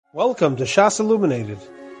Welcome to Shas Illuminated.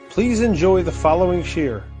 Please enjoy the following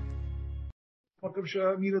shir. For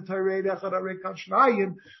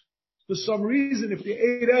some reason, if the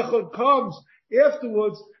Eid Echad comes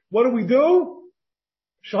afterwards, what do?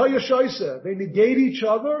 Shaya Shaisa. They negate each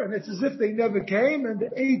other, and it's as if they never came. And the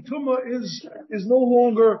Eid Tumah is no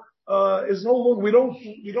longer. We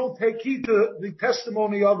don't take heed to the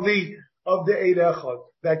testimony of the Eid Echad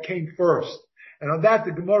that came first. And on that,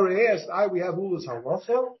 the Gemara asked, we have Ulas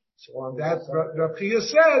Halacha. So on that, Rabbi Moshe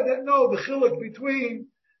said that no, the chiluk between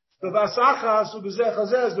the Vasachas and Bezeh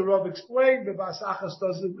Chazeh, as the Rav explained, the Vasachas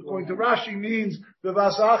doesn't, according to Rashi, means the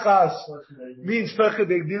Vasachas means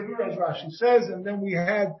Fechedei Diver, as Rashi says, and then we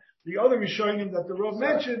had the other Rishonim that the Rav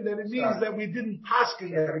mentioned, that it means that we didn't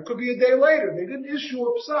paskin yet. It could be a day later. They didn't issue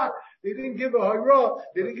a psak. They didn't give a hayra.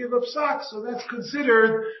 They didn't give a psak. So that's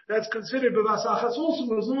considered B'Vasachas also,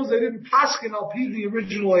 as long as they didn't paskin al pi the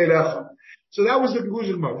original Eid Echad. So that was the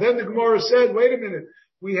conclusion of the Gemara. Then the Gemara said, wait a minute,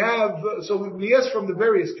 we asked from the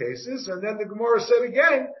various cases, and then the Gemara said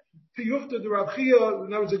again, Tiyufta the Rav Chia,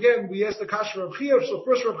 in other words, again, we asked the Kasha Rav Chia, so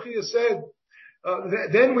first Rav Chia said,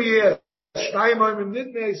 then we asked, Shnayim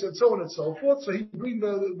Nitnes, and so on and so forth, so he bring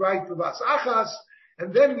the right to Vas Achas,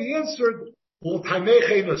 and then we answered, the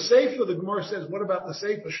Gemara says, what about the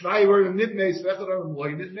Seifa? Shnayim Nitnes, Vechadam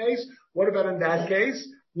Loy Nitnes, what about in that case?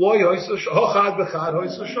 So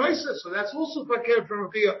that's also fakir from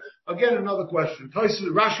Rav. Again, another question.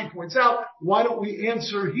 Rashi points out, why don't we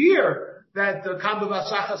answer here that kam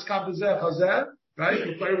b'vasachas kam b'zeh chazeh, right?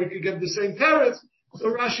 We could get the same teretz. So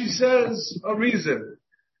Rashi says a reason.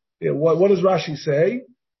 Yeah, what does Rashi say?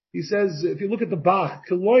 He says, if you look at the Bach,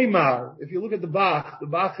 Keloimar, if you look at the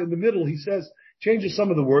Bach in the middle, he says, changes some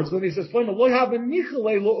of the words. Then he says,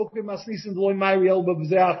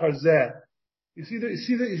 You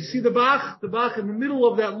see the Bach in the middle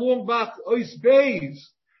of that long Bach, Ois Beis.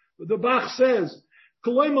 The Bach says,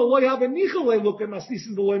 the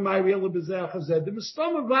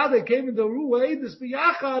Mistama Vade came in the Ruway, this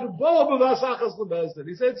Biyachad, Bo B'Vasachas Lebezden.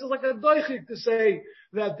 He said it's like a doichik to say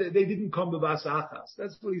that they didn't come B'Vasachas.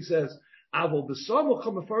 That's what he says. Avol B'Som will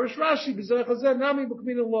come first Rashi, B'Zeh Chazeh, Nami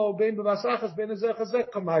B'Kmin Lo, Ben B'Vasachas, Ben Zeh Chazeh,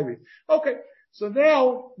 Kamayri. Okay. So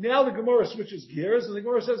now the Gemara switches gears, and the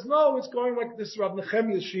Gemara says, no, it's going like this Rav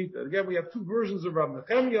Nechemiah's sheet. Again, we have two versions of Rav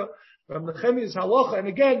Nechemiah. Rav Nechemiah's halacha, and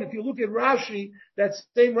again, if you look at Rashi, that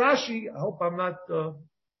same Rashi, I hope I'm not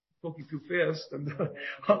talking too fast,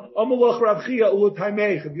 Amalach Rav Chia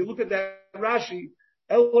Ulutaimech. If you look at that Rashi,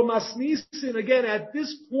 Elamasnisin, again, at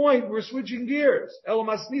this point, we're switching gears.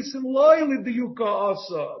 Elamasnisin loyli diyuka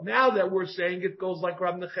asa. Now that we're saying it goes like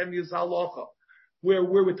Rav Nechemiah's halacha, where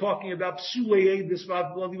we're talking about Psulei Eidus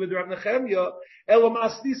with Rav Nechemiah,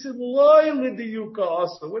 Elamasnisin loyli diyuka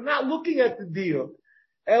asa. We're not looking at the deal.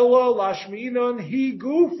 Elo lashminon he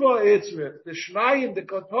gufa itzrich. The shnayim, the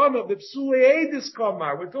katana, the Psulei Eidus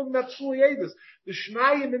kamar. We're talking about Psulei Eidus. The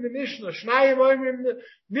shnayim in the Mishnah, shnayim oimrim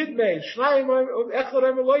nidmeis, shnayim oimrim echad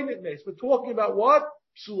oimrim loy nidmeis. We're talking about what?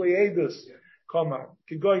 Psulei Eidus kamar.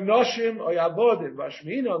 Kigoy noshim oyavodim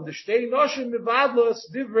vashminon. The shtei noshim mevadlos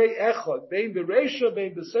divrei echad. Bein bereisha,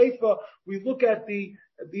 bein beseifa. We look at the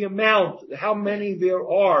amount, how many there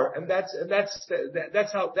are, and that's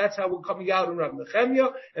how we're coming out in Rabbi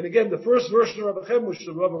Nechemiah. And again, the first version of Rabbi Nechemiah, which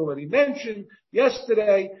the Rabbi already mentioned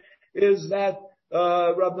yesterday, is that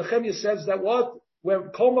Rabbi Nechemiah says that what?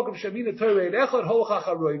 When kol makom shamina Torah ein echad holach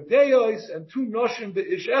acharoy deos, and two noshim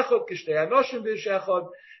beish echad kishtei anoshim beish echad.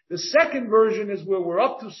 The second version is where we're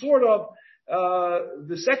up to sort of.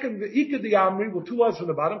 The second, the Ikad the Amri, well, two lines from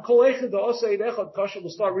the bottom. Kol echad da'aseh echad kasha. We'll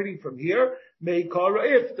start reading from here. Meikara,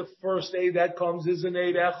 if the first aid that comes is an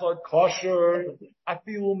eid echad kosher,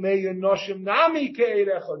 afilu meya noshim nami ke'eid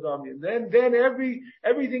echad damim. Then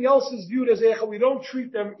everything else is viewed as echad. We don't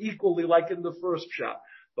treat them equally like in the first pshat.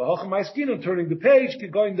 V'hachamaiskin, turning the page,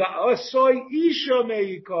 going da'aseh isha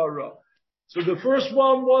meikara. So the first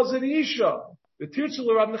one was an isha. The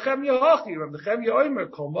Tirtzul Rav Nechemiah Hachi, Rav Nechemiah Omer,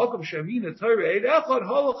 Kol Makom Shemina Torah Eid Echad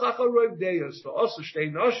Holach Acharoy Deos. So also Shtei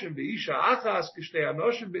Noshim Beisha Achas, Kishtei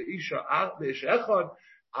Anoshim Beisha Echad.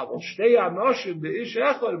 Avol Shtei Anoshim Beisha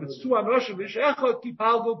Echad. If it's two Anoshim Beisha Echad, Ki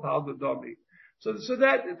Palgo Domi. So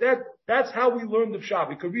that's how we learn the Pshat.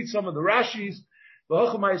 We could read some of the Rashis.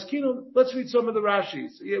 Let's read some of the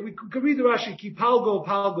Rashis. Yeah, we could read the Rashi. Ki Palgo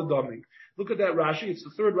Domi. Look at that Rashi. It's the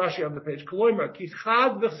third Rashi on the page. Koloimer Ki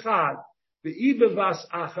Chad V'Chad. The ibevas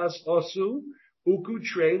achas osu uku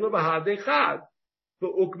trela v'hadechad the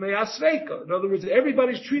ukmei asveika. In other words,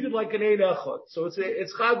 everybody's treated like an eid echad, so it's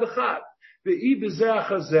chad v'chad. The ibezeh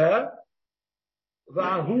chazeh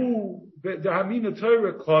v'ahu the Hamina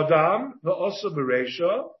Torah Kodam, the Osa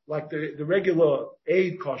Beresha, like the regular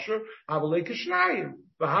Eid kosher, Avalei Kishnayim,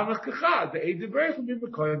 V'hanach Kachad, the Eid Deberech will be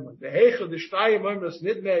Mekoyim, the Heicha, the Shtayim, Oimras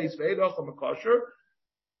Nidmeis, V'Eid Ocham Kosher,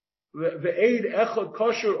 the Eid Echad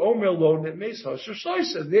Kosher, Omer Lo Nidmeis, Hosher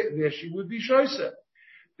Shoysa, there she would be Shoysa.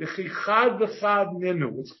 The Chichad V'Chad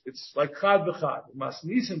Ninu, it's like Chad V'Chad, Mas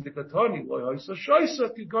Nisim, the Katoni, Lo Hosher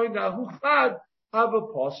Shoysa, Ki going to Ahu Chad, have a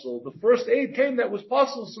puzzle. The first aid came that was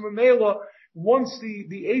puzzle, so Mamela, once the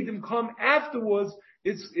aidim come afterwards,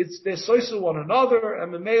 it's they soisa one another,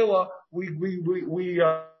 and Mamela, we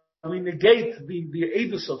negate the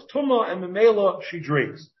aidus of Tumah, and Mamela, she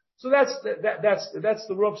drinks. So that's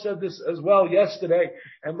the Rav said this as well yesterday.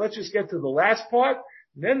 And let's just get to the last part.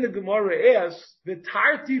 Then the Gemara asks, the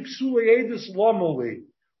Tarti Psule Aidus Lomali.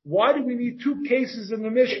 Why do we need two cases in the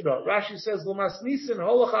Mishnah? Rashi says, L'masnisin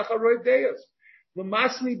holach acharoy deyas.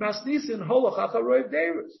 L'masni basnisin holach acharoy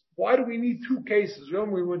deyas. Why do we need two cases?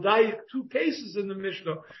 Remember, we were dying two cases in the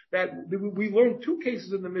Mishnah that we learned two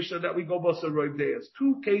cases in the Mishnah that we go basaroy deyas.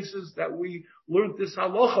 Two cases that we learned this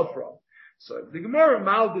halacha from. So the Gemara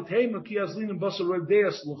mal detema ki azlin and basaroy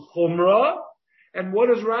deyas l'chumra. And what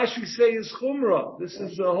does Rashi say is chumra? This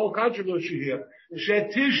is a whole controversy here.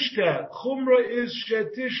 Shetishte. Chumra is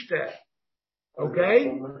shetishte.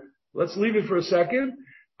 Okay? Let's leave it for a second.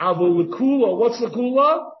 Avol lekula. What's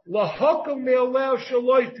lekula? Lahakam me'aleh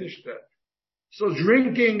shaloi tishte. So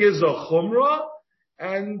drinking is a chumra,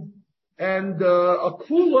 and a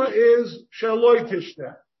kula is shaloi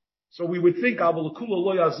tishte. So we would think avol lekula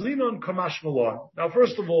lo yazlinon kamash malon. Now,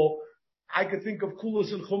 first of all, I could think of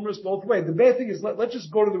kulas and chumras both ways. The bad thing is, let's just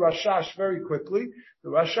go to the Rashash very quickly. The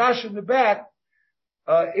Rashash in the back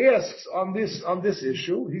asks on this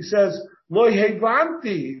issue. He says, "Lo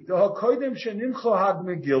hevanti the hakodim shenimcha had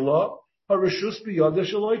megillah harishus biyada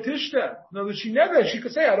shaloi tishta." Now that she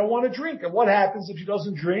could say, "I don't want to drink." And what happens if she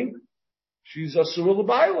doesn't drink? She's a surul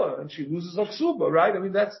baila and she loses a ksuba, right? I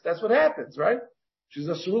mean, that's what happens, right? She's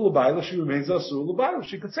a surul baila. She remains a surul baila.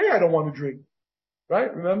 She could say, "I don't want to drink."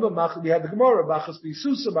 Right? Remember, we had the Gemara, Bachas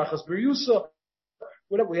B'Yisusa, Bachas B'Yusa,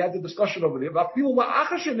 whatever, we had the discussion over there.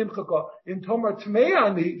 In Tomar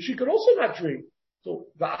Tmeani, she could also not drink. So,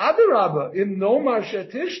 the Adarabba, in Nomar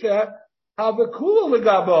Shetishta, have a kula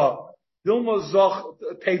legaba. Dilma Zoch,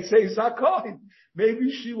 Teitzei Zakoin.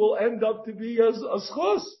 Maybe she will end up to be a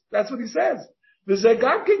schus. That's what he says. The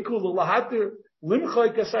Zegankin kula, lahatir,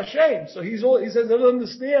 Limchoy Kasashem. So he says, I don't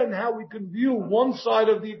understand how we can view one side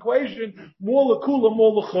of the equation, more lekula,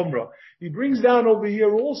 more lechumra. He brings down over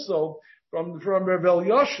here also, from Rabbi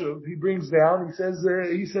Yoshev, he brings down,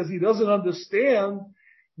 he says he doesn't understand,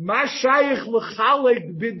 ma shayich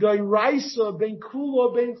lechalek b'dayraisa ben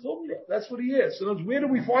kula ben chumra. That's what he is. So where do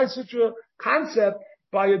we find such a concept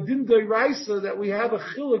by a din dayraisa that we have a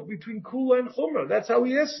chiluk between kula and chumra? That's how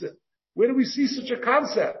he is it. Where do we see such a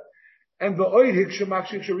concept? And the oihik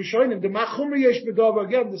shemakshik sherishonim, the machumra yesh bedavar,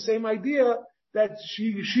 again, the same idea that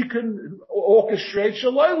she can orchestrate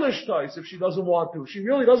shaloi lishtais if she doesn't want to. She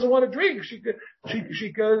really doesn't want to drink. She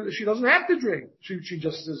doesn't have to drink. She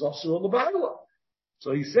just is asur l'bayla.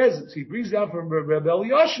 So he says, he brings down from Rabbi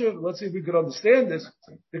Yoshev, let's see if we can understand this.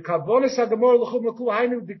 The kavonis hagamor l'chumra kul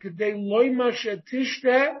hainu d'kedei loima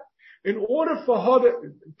shetishte, in order for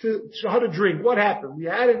her to drink, what happened? We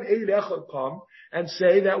had an Eid Echad come and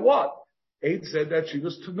say that what? Eid said that she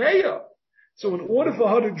was Tumeya. So in order for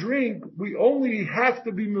her to drink, we only have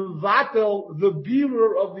to be mevatel, the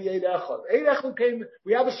bearer of the Eid Echad. Eid Echad came,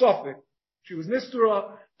 we have a suffix. She was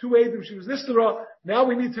Nistera, two Eidim, she was Nistera. Now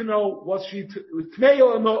we need to know, was she Tumeya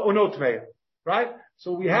or no Tumeya? Right?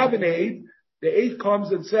 So we have an Eid. The Eid comes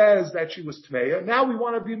and says that she was Tumeya. Now we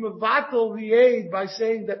want to be mevatel the Eid by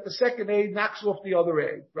saying that the second Eid knocks off the other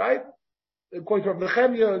Eid. Right? According to Rav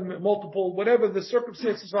Nechemia, multiple, whatever the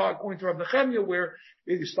circumstances are, according to Rav Nechemia, where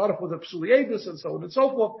you start off with a psuliadus and so on and so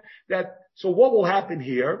forth, so what will happen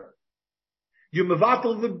here? You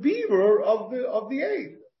mevatel the bearer of the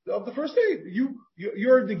aid, of the first aid.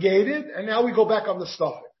 You're negated, and now we go back on the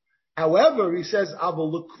stuffing. However, he says,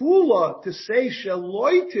 aval lekula, to say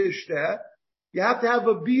shaloi tishteh, you have to have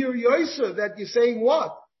a beer yoisa, that you're saying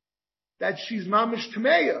what? That she's mamish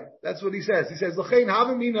tmeya. That's what he says. He says, l'chein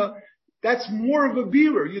havamina, that's more of a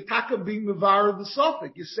bearer. You're taka being mevar of the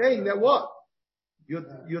suffix. You're saying that what? You're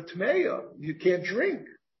tmeya. You can't drink.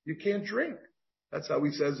 You can't drink. That's how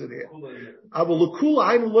he says it here.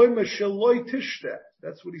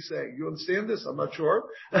 That's what he's saying. You understand this? I'm not sure.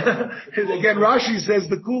 Again, Rashi says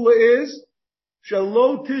the kula is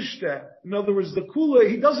shalo tishta. In other words, the kula,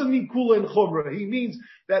 he doesn't mean kula and chumra. He means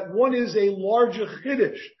that one is a larger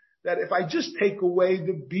chiddush. That if I just take away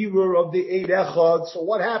the bearer of the Eid Echad, so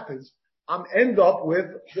what happens? I'm end up with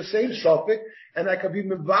the same suffix, and I can be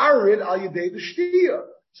mevarid al yedei v'shtiya.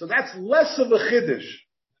 So that's less of a chiddush.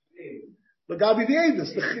 L'gabi the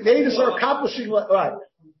edus. The edus are accomplishing, right.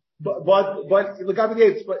 But l'gabi the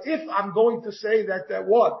edus. But if I'm going to say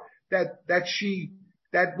that she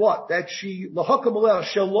lahakam aleh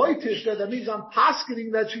sheloi tishta, that means I'm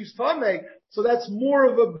paskening that she's tamei. So that's more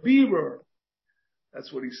of a bearer.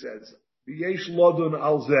 That's what he says. V'yesh lodun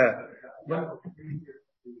al zeh.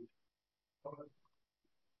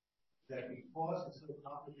 That because it's so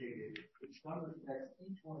complicated, it's one of the text,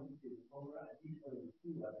 each one is over, each one is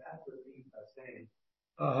two, that's what it means by saying.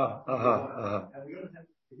 And we don't have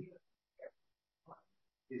to hear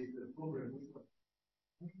is the program which one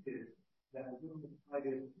is that we're going to try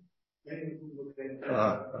to get into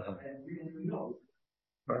and we don't know.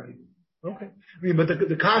 Right. Okay. I mean, but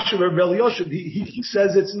the Kasha of Rabbi Yosef, he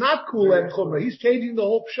says it's not kula and chumra. He's changing the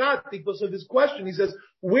whole pshat because of his question. He says,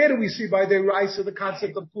 where do we see by the Raisa the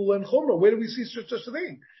concept of kula and chumra? Where do we see such a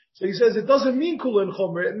thing? So he says it doesn't mean kula and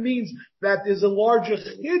chumra. It means that there's a larger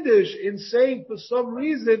chiddush in saying for some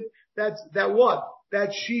reason that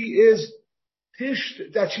she is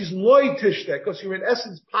tisht, that she's loy tishta, because you're in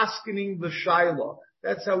essence paskening the shaila.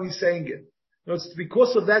 That's how he's saying it. No, it's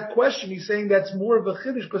because of that question. He's saying that's more of a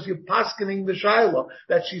chiddush because you're paskening the shaila,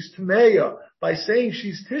 that she's tmeya. By saying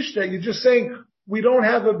she's tishta, you're just saying we don't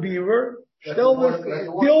have a beaver. Deal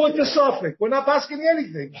with the suffix. We're not paskening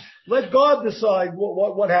anything. Let God decide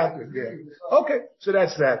what happened there. Okay, so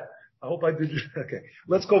that's that. I hope I did. Okay,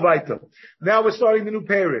 let's go weiter. Now we're starting the new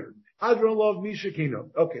parak. Hadron love Mishakino.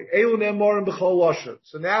 Okay. Elun Emorim B'chol Lashon.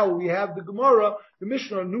 So now we have the Gemara, the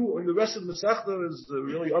Mishnah, new, and the rest of the Masechta is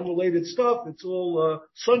really unrelated stuff. It's all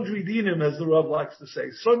sundry dinim, as the Rav likes to say.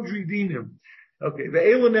 Sundry dinim. Okay. The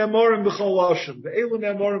Elun Emorim B'chol Lashon. The Elun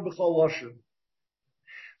Emorim B'chol Lashon.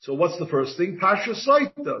 So what's the first thing? Pasha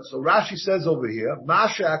Sotah. So Rashi says over here,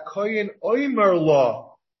 Masha Akoyin Oimer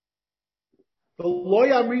Law. The Lo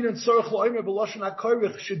Yamrin and Tzorach Lo Oimer B'Lashon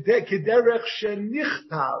Akoyrich Kederech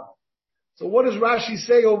Shenichtav. So what does Rashi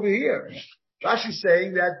say over here? Rashi's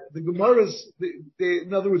saying that the Gemara's,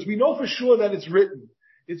 in other words, we know for sure that it's written.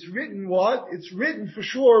 It's written what? It's written for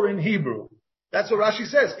sure in Hebrew. That's what Rashi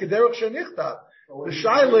says. Kederach shenichtav. The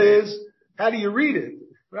shaila is, how do you read it?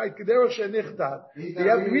 Right? Kederach shenichtav. You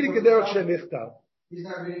have to read it Kederach shenichtav. He's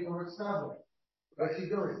not reading the word tzavah. What's he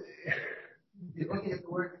doing? He's looking at the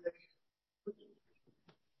word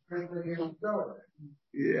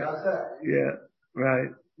Yeah,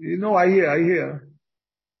 right. You know, I hear.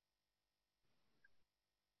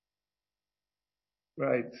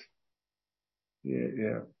 Right.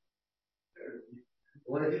 Yeah.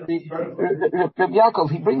 Rabbi Yaakov,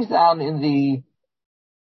 he brings down in the...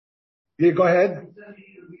 Yeah, go ahead.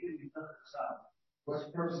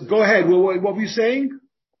 Go ahead. What were you saying?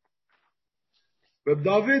 Reb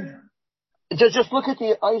David? Just look at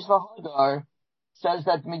the Eis V'Hadar. Says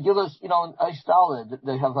that Megillah's, in Eis Daled,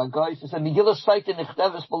 they have a guy who says Megillah's Sotah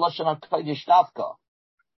Nichteves B'Lashon HaKodesh Davka.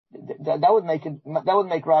 That would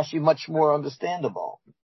make Rashi much more understandable.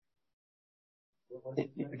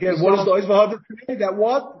 Again, what is the Eis V'Hadar today? That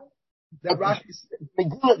what? That Rashi.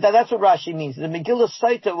 That's what Rashi means. The Megillah's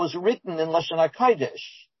Sotah was written in Lashon HaKodesh.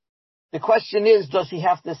 The question is, does he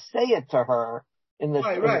have to say it to her in the?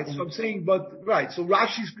 Right. So I'm saying, So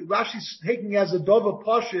Rashi's taking as a Dover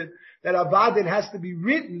Pashit that Avadin has to be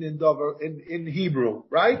written in Dover in Hebrew,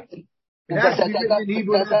 right? It has to be written in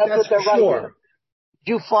Hebrew. That's for sure. Right.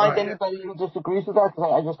 Do you find anybody who disagrees with that?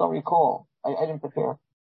 Because I just don't recall. I didn't prepare.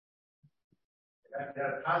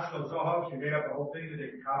 That Pascal Zohar, she made up a whole thing that they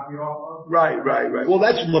could copy off of. Right. Well,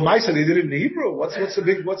 that's Lamaisa. They did it in Hebrew.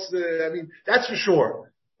 That's for sure.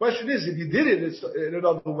 Question is, if you did it in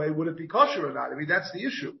another way, would it be kosher or not? I mean, that's the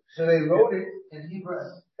issue. So they wrote it in Hebrew.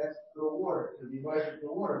 That's the order. To divide it the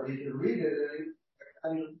order. But you can read it.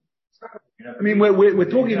 We're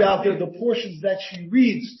talking about the portions that she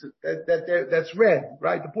reads, that's read,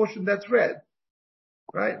 right? The portion that's read,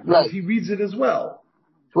 right? Right. He reads it as well.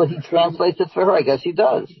 Well, he translates it for her. I guess he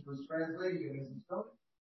does. He was translating it.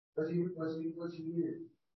 Was he reading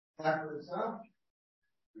after the sound?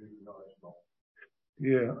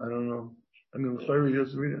 Yeah, I don't know. Sorry,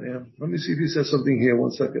 just read it. Yeah. Let me see if he says something here.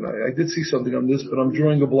 1 second. I did see something on this, but I'm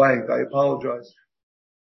drawing a blank. I apologize.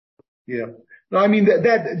 Yeah. No,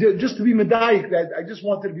 that just to be medayik, that I just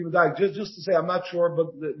wanted to be medayik, just to say I'm not sure,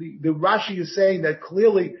 but the Rashi is saying that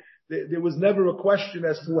clearly there was never a question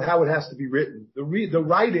as to how it has to be written. The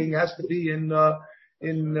writing has to be in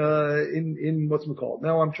what's it called?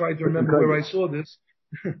 Now I'm trying to remember where I saw this.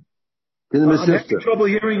 I'm having trouble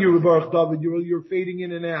hearing you, Baruch David. You're fading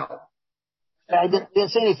in and out. I didn't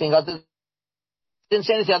say anything. Other than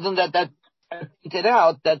that pointed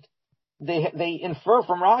out that they infer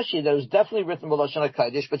from Rashi that it was definitely written b'lashon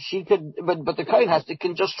hakodesh, but the kohen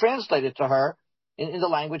can just translate it to her in the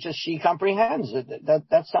language that she comprehends.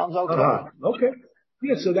 That sounds okay. Okay.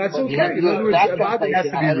 Yeah, so that's okay. In other words, It has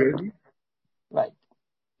to be written. Right.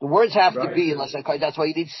 The words have to be in lashon hakodesh. That's why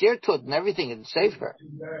you need sirtut and everything and safer.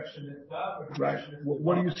 Right.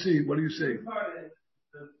 What do you see? What do you see?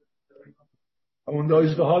 I want to know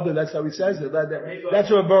the harder. That's how he says it. That's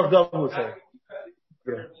what Baruch David would say.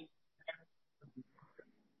 Yeah.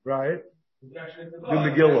 Right?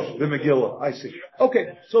 The Megillah. I see.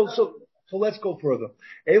 Okay, so let's go further.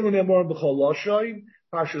 Elon Emor B'chol Loshoin,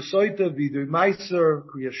 Parsha Sotah, Vidur Meiser,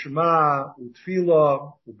 Kriya Shema,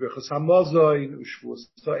 Utfila, Uberchas Hamazoin, Ushvus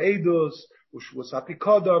Ta'edus, Ushvus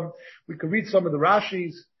Apikadam. We can read some of the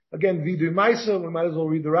Rashis. Again, Vidur Meiser, we might as well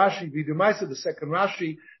read the Rashi. Vidur Meiser, the second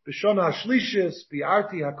Rashi, B'Shona Hashlishis,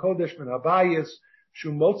 Bi'arti HaKodesh Min Habayis,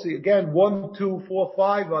 Shumotzi. Again, 1, 2, 4,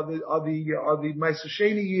 5 are the Meiser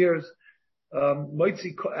Sheni years.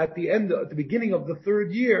 Moitzi at the beginning of the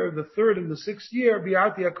third year, the third and the sixth year,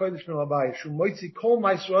 Bi'arti HaKodesh Min Habayis, Shumotzi Kol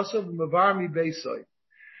Meiser Asav Mevar Mi Beisai.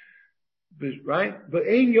 Right?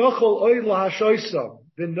 V'ein yochol oy lahashoisam.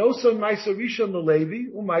 V'nosan Meiser Rishon Levi,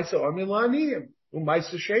 u'Meiser Armin La'aniyim.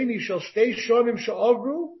 U'Meiser Sheni shel shtei shonim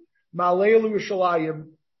she'avru, Ma'alei Yerushalayim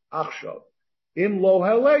achshav. Im lo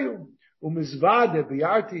haleyu. Umizvade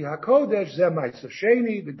bi'arti hakodesh ze ma'aser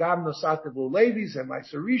sheni, v'gam nosatev u'levi ze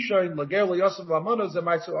ma'aser rishon, lager lo-yosef v'amona ze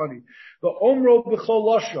ma'aser oni. V'omro b'chol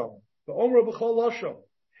loshon.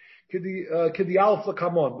 K'di alf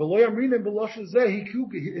l'kamon. V'lo yamrinim b'loshon ze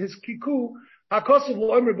his kiku, hakosev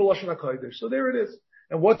lo-omri b'loshon hakodesh. So there it is.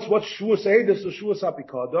 And what's shuas eidus or shuas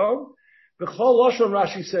apikadom? V'chol loshon,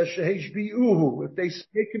 Rashi says, shehesh bi'uhu, if they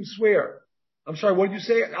make him swear. I'm sorry, what did you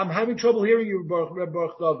say? I'm having trouble hearing you,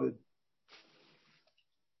 Baruch David.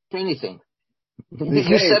 Anything.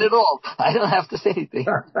 You said it all. I don't have to say anything.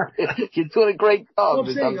 You're doing a great job.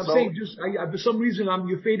 I'm saying, just for some reason,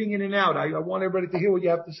 you're fading in and out. I want everybody to hear what you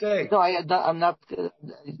have to say. No, I'm not.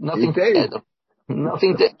 Nothing to add.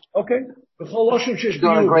 Nothing to. Okay. You're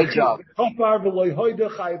doing a great job.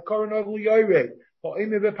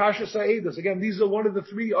 Again, these are one of the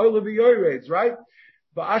three Oil Yoyreds, right?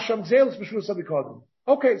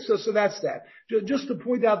 Okay, so that's that. Just to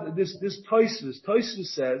point out that this Tosfos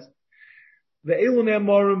says, the Elon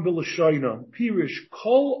Amorim Bilashoina, Pirish,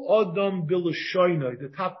 Kol Adam Bilashoina, the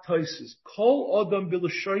top Tosfos, Kol Adam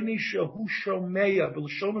Bilashoina Shahu Shomeya,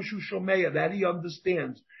 Bilashona Shu Shomeya, that he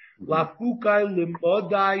understands. Lafukai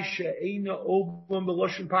Limodai She'ena Obam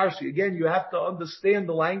Bilashon Parsi. Again, you have to understand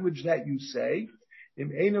the language that you say.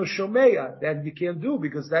 Im Eno Shomeya, that you can't do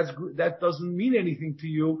because that doesn't mean anything to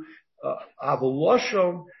you.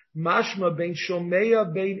 Avoloshon mashma bein shomeya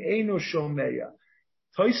bein eno shomeya.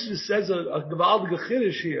 Tosfos says a gewaltige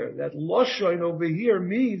chiddush here that loshon over here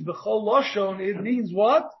means b'chol loshon. It means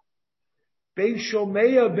what? Bein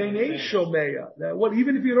shomeya bein ein shomeya. That what?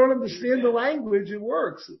 Even if you don't understand the language, it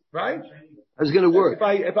works, right? It's going to work.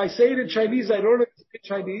 If I say it in Chinese, I don't understand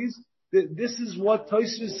Chinese. This is what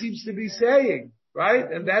Tosfos seems to be saying, right?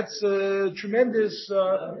 And that's tremendous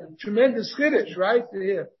chiddush, right?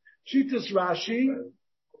 Here. Shitas Rashi.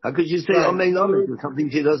 How could you say Amei Namek with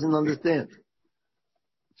something she doesn't understand?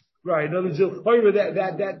 Right. In other words,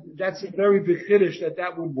 that's a very big chiddush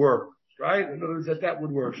that would work. Right? In other words, that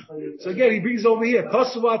would work. So again, he brings over here,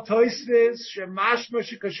 Kosova Tosfos, Shemashma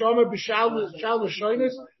Shekashama B'Shal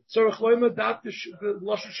L'Shoynes, Tzorech Loima Dat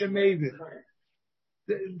L'Loshen Shemevit.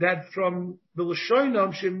 That from the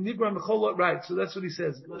L'Shoynam Shem Nigram B'Chol. Right. So that's what he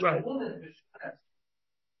says. Right.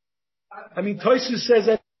 I mean, Tosfos says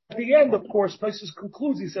that. At the end, of course, Tosfos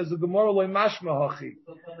concludes. He says the Gemara loy mashma hachi.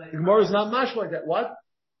 The Gemara is not mashma like that. What?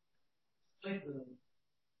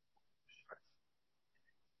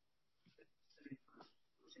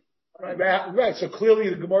 Right. So clearly,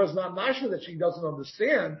 the Gemara is not mashma that she doesn't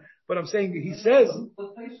understand. But I'm saying he says.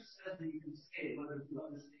 But Tosfos says that you can say whether you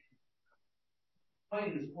understand.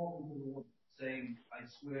 Point is talking to the woman, saying, "I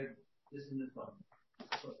swear this and this one."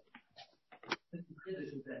 So the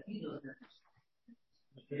chiddush is that he doesn't understand.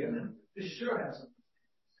 This sure has something.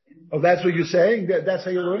 Oh, that's what you're saying? That's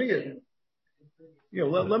how you're learning it? You know,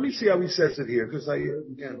 let me see how he says it here, because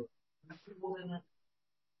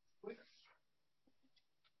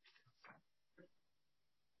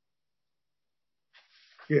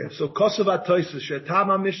so Kosovat Tosfos,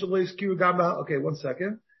 Shetama Mishaleis Kirugamba. Okay, one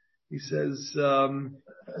second. He says, I'm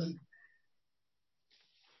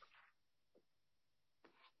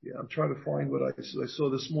trying to find what I saw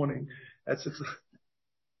this morning.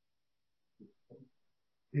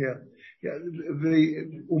 Yeah.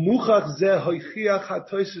 the umuchach ze hoichiach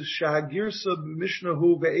hatoises shahagirsa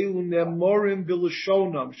b'mishnahu ve'elu nemorim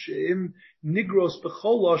b'lashonam she'im nigros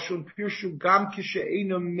b'chol lashon pirshu gam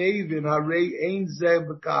kishe'enam mevin harei ein ze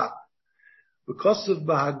b'kach because of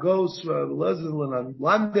bahagos lezel and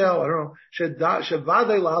landau I don't know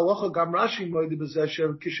shevadei lahalocha gam Rashi moed b'zeh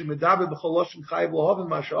kishemedaber b'chol lashon chayiv lahavim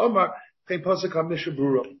ma she'omar kein pasuk hamisha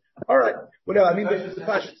brura. All right, whatever. I mean, the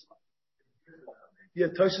question. Yeah,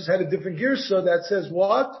 Tosis had a different girsa that says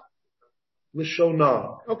what?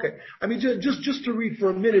 Lishonah. Okay. I mean, just to read for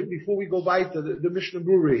a minute before we go by to the Mishnah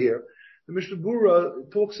Berurah here. The Mishnah Berurah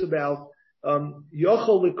talks about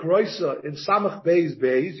Yochel Likroisa in Samach Beis,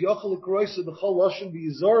 Yochel Likroisa b'chol lashon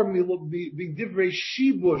b'yizor b'divrei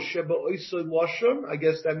shibush sheba oisoi lashon. I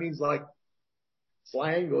guess that means like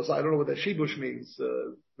slang, or I don't know what that shibush means.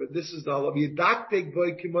 But this is the Yidaktek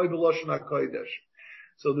boy kimoy b'lashon hakodesh.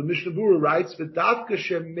 So the Mishnah Berurah writes, "V'davka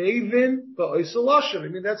shemevin ba'oisei lashon." I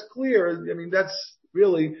mean, that's clear. I mean, that's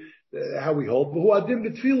really how we hold. B'hu adim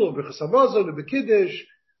b'tfilo v'chasavazon v'kiddush,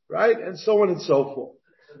 right, and so on and so forth.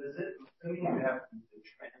 So does it you have the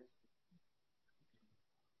trans?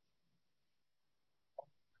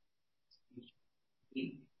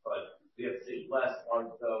 But we have to say less or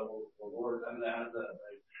Lord. I mean, that has a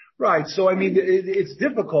right. So I mean, it's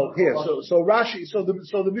difficult here. So Rashi. So the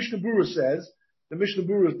Mishnah Berurah says. The Mishnah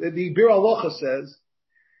Berurah, the Bir Halacha says,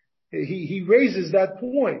 he raises that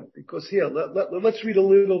point, because here, let's read a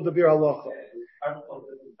little of the Bir Halacha.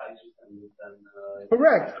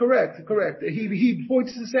 Correct. He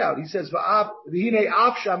points this out. He says, "V'hine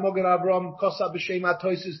afsha mogen Avram kosa b'shem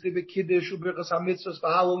hatoises div'kiddush u'birchas hamitzvos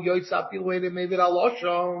v'halol yoytza pilvei mevid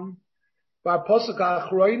aloshon v'aposuk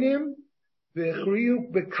ha'achroinim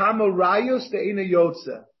v'chriu b'kama rayos de'ena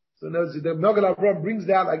yotza." So the Magen Avraham brings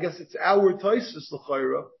down, I guess it's our Toisus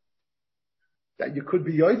l'chayra, that you could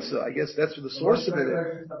be Yoitza. I guess that's what the source of it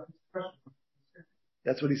is.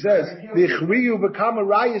 That's what he says. V'chriyu b'kama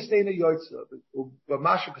rayis deina Yoitza.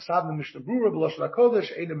 B'masha kasav Mishnah Berurah b'lashon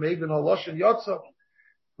hakodesh eina meivin ha'lashon Yotza.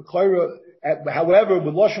 However,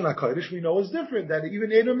 with lashon hakodesh we know is different. That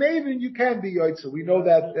even eina meivin you can be Yoitza. We know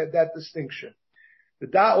that distinction. The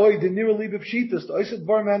da'oi the nearly b'pshitas the oiset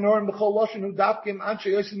bar manorim b'chol lashon hu davkim anshe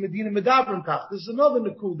oiset medina medabrim kach. This is another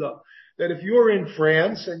nekuda that if you're in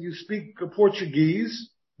France and you speak Portuguese,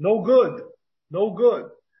 no good.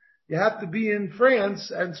 You have to be in France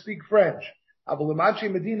and speak French. Aval anshe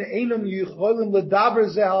medina einam yicholim ledaber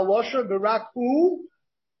ze halosha berak hu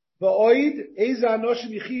va'oid eza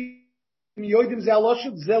anoshim yichim yoidim ze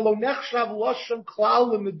halosha ze lo nechshav loshon klal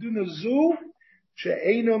lemeduna zu.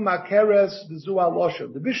 She'enu makeres v'zu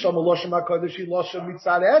ha'loshem. The Bishlam ha'loshem ha'kadoshi loshem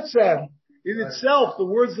mitzad etzem. In itself, the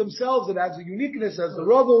words themselves, it has a uniqueness, as the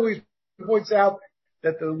Rav always points out,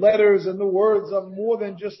 that the letters and the words are more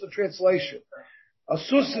than just a translation. A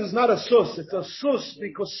sus is not a sus, it's a sus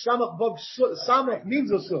because samach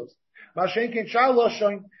means a sus. Mashen ken shar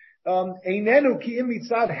loshem einenu ki im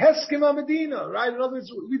mitzad heskim ha'medina. Right? In other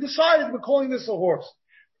words, we decided we're calling this a horse.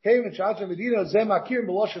 Right.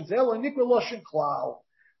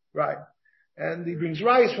 And he brings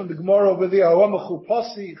rice from the Gemara over there. The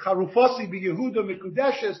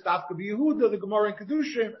Gemara in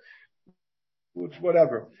Kedushin, which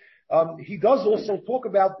whatever. He does also talk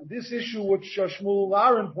about this issue which Shmuel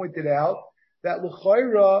Aaron pointed out, that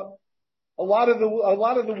l'chayra, a lot of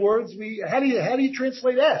the words how do you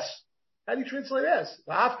translate S?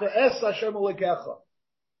 After S Hashem Elokecha.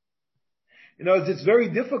 You know, it's very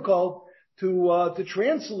difficult to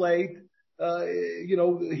translate,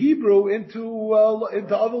 Hebrew into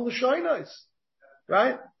other Lashonos,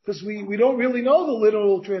 right? Because we don't really know the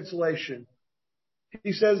literal translation.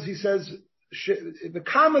 He says, the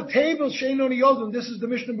Kama table Sheinoni Yodim, this is the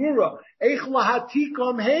Mishnah Berurah. Eich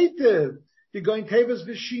lahatikom heitev. You're going tevas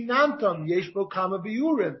v'shinantam. Yesh bo Kama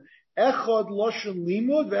biurim. Echad loshen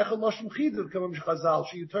limud ve'echad loshen chidud kamam shechazal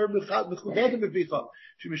sheyuter mechudedim beficha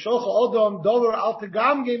shemisholcha adam dollar al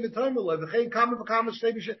tegam game v'toimele v'chein kama v'kama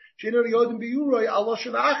shtei sheiner yodim biuroi al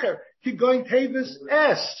loshen acher. Keep going tevas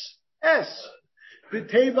s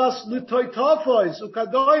v'tevas litoitafos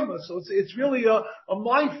ukadoima. So it's really a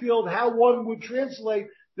minefield how one would translate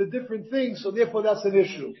the different things. So therefore that's an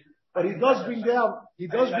issue. But he does bring.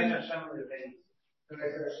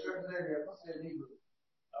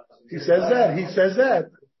 He says that.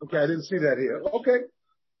 Okay, I didn't see that here.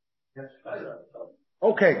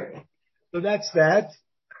 Okay. So that's that.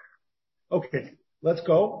 Okay, let's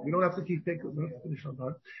go. We don't have to finish on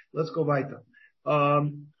time. Let's go weiter.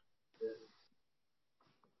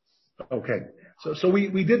 Okay. So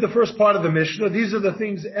we did the first part of the Mishnah. These are the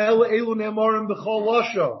things, El Elu Ne'amorim B'chol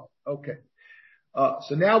Lasho. Okay.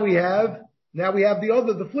 So now we have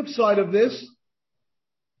the flip side of this.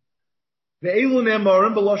 The Elun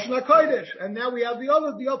Emorim B'Lashon HaKodesh. And now we have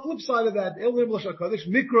the flip side of that. Elun B'Lashon HaKodesh,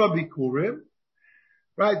 Mikra Bikurim.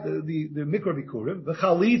 Right, the Mikra Bikurim. The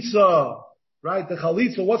Chalitza. Right, the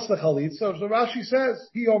Chalitza, what's the Chalitza? So Rashi says,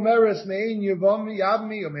 Hi Omeres Mein Yavami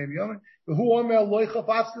Yavmi Omeim Yavmi. V'hu Omer Lo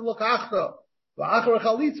Chafatzti L'Kachta. V'achar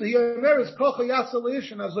Chalitza, Hi Omeres Kocha Yatsa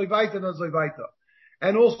L'Ishin Azoivaita Azoivaita.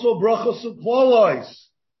 And also Brachos U'Klolois.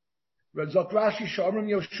 Zok Rashi Shomrim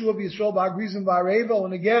Yoshua V'Yisrael Ba'agrizim V'Arevel.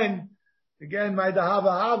 And again, my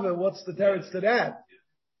Dahava Hava, what's the teretz to that?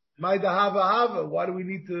 My Dahava Hava, why do we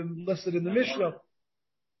need to list it in the Mishnah?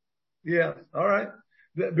 Yeah, alright.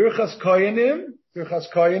 Birchas Koyanim,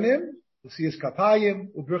 L'siyas Kapayim,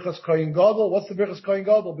 U'Birchas Koyin Gadol. What's the Birchas Koyin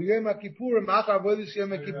Gadol? B'yom HaKippurim, Achar Avodas Yom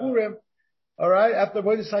HaKippurim. Alright, after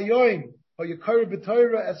Avodas HaYoim, Ha'yikar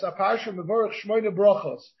B'Torah Es HaParsha Mevorach Shmoyne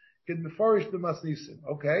Brachos. Get Meforish B'Masnisim.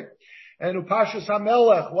 Okay. And U'Parshas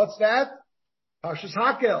HaMelech, what's that? Parshas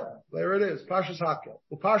Hakel. There it is. Parshas Hakel.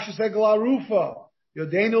 U'Parshas Egel Arufa.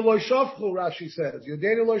 Yodeinu Lo Shofchu, Rashi says.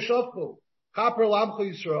 Yodeinu Lo Shofchu. Chaper L'Amcho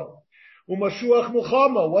Yisrael. U'Mashuach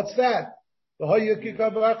Milchama. What's that?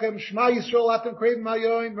 V'hoyikikar Barachem Shema Yisrael Atem Kreim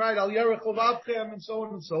Mayoin. Right. Al Yerech Levavchem and so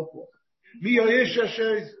on and so forth. Mi Yoyish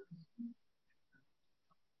Asher.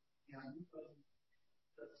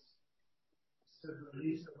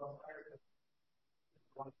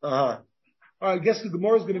 All right, I guess the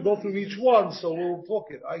Gemara is going to go through each one, so we'll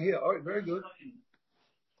talk it. I hear. All right, very good.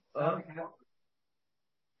 All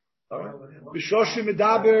right. B'shoshim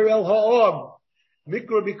medaber el ha'om.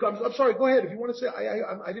 Mikra becomes. I'm sorry. Go ahead if you want to say.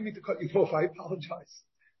 I didn't mean to cut you off. I apologize.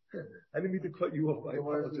 I didn't mean to cut you off. I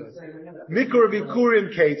apologize. Mikra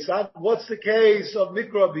bikurim ketzad. What's the case of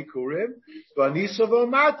Mikra bikurim? V'anisa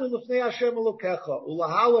v'amarta l'fnei Hashem elokecha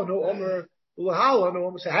ulahala no omer ulahala no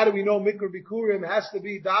omer. So how do we know Mikra bikurim has to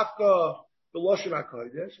be dafka the Lashon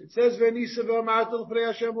HaKodesh? It says v'anisa v'amarta l'fnei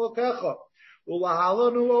Hashem elokecha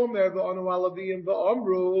ulahala no omer v'anu alavim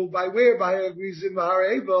v'omru. By where? By agrizim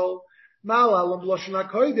v'harevel malalam Lashon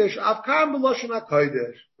HaKodesh avkam b'Lashon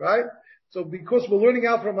HaKodesh. Right. So because we're learning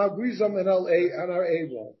out from Hagrizam and our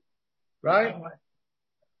Avon, right?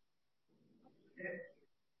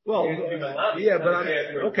 Well, yeah, but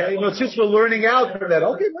okay. No, since we're learning out from that,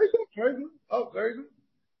 okay, very good. Oh, very good.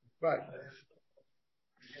 Right.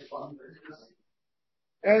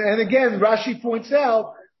 And again, Rashi points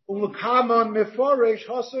out, Ulakaman mefaresh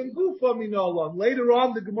hasan gufa minolam. Later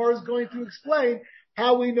on, the Gemara is going to explain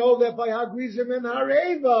how we know that by Hagrizam and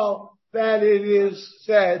Hareval that it is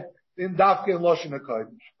said in Dafke and Lashon HaKodesh.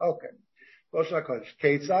 Okay. Lashon HaKodesh.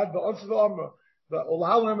 Ketzad, v'onsa v'omra.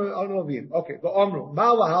 V'olahalam anovim. Okay. V'omru.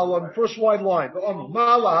 Malahalam, first wide line. V'omru.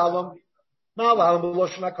 Malahalam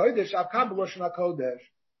b'Lashon HaKodesh. Avkam b'Lashon HaKodesh.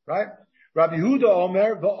 Right? Rabbi Huda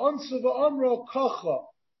Omer, v'onsa v'omra kocha.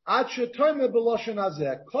 Ad shetoime b'Lashon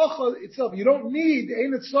hazeh. Kocha itself, you don't need,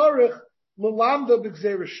 ein et tzorich, l'lamda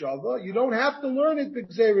b'gzeir shava. You don't have to learn it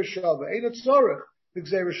b'gzeir shava. Ein et tzorich.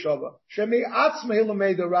 Shemi atzmei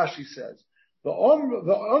lameda, Rashi says. How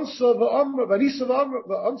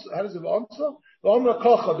does it v'onsa? V'omra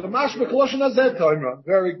kocha. The mashmech loshen hazeh toimra.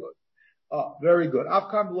 Very good. Very good.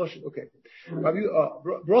 Avkam b'loshen. Okay.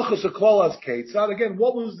 Brachos aklalas ketzad. Again,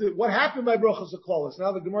 what happened by brachos aklalas?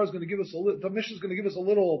 Now the Gemara is going to give us the Mishnah is going to give us a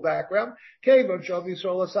little background. Kevan shav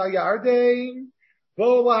Yisrael asayardein.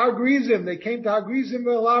 Bo lahagrizim. They came to Hagrizim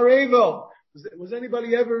v'larevel. Was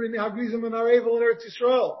anybody ever in Hagrizim and Harevel in Eretz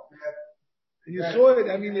Yisrael? Yes. You saw it.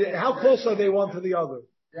 I mean, how close are they one to the other?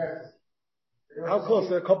 Yes. How close?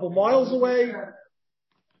 They're a couple miles away.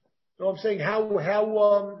 No, I'm saying how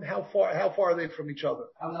far are they from each other?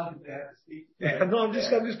 How long did they have to speak? No, I'm just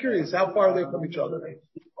curious. How far are they from each other?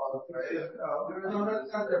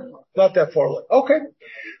 Not that far away. Okay.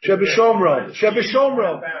 Shebeshomron.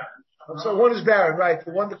 I'm sorry, one is barren, right?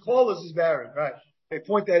 The one that closest is barren, right? They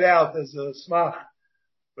point that out as a smach,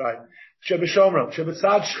 right? Shebeshomron,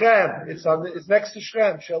 Shebetzad Shchem. It's next to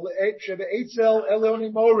Shchem. Shebeitzel Eloni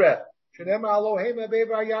Moreh. Shenem Elohim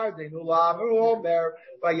Be'er Yarden. Ulaver Omer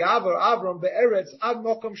Vayaver Avram Be'eretz Ad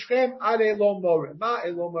Mokom Shchem Ad Elon Moreh. Ma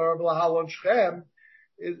Elon Moreh B'Lahalon Shchem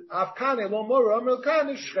is Afkan Elon Moreh. Amelkan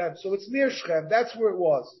is Shchem. So it's near Shchem. That's where it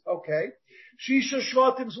was. Okay. Shisha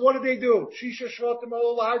Shvatim. So what did they do? Shisha Shvatim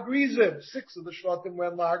Olo Lahagrizim. 6 of the Shvatim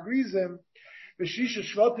went Lahagrizim. V'shisha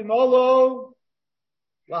shvatim olo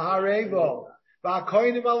laharevo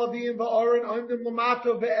v'akoinim alavim v'oren oimdim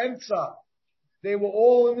lamato v'emtza. They were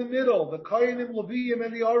all in the middle. The koinim leviyim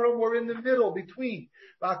and the oren were in the middle between.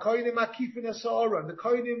 V'akoinim akifin es oren. The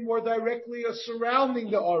koinim were directly surrounding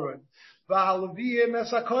the oren. Va'alaviyim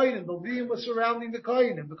es hakoinim. The Levim were surrounding the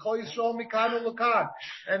koinim. The Kol Yisrael mikano l'kan.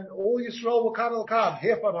 And all Yisrael were kana l'kan.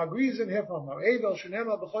 Hefam ha'grizim, hefam ha'evel,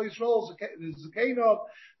 shenema, the Kol Yisrael, the Zekainov,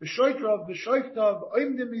 the Shoitrav, the Shoiftav,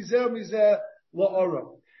 oimdim mizeh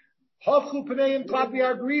la'oram. Hafchu pneim klapi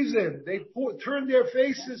ha'grizim. They turned their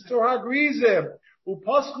faces to ha'grizim.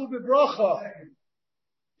 Upaschu b'bracha.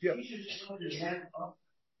 Yeah.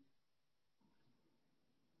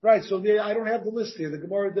 Right, so I don't have the list here. The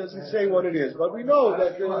Gemara doesn't say what it is, but we know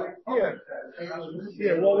that, well,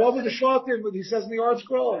 what was the shorten, what he says in the Art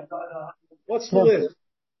Scroll? What's the list?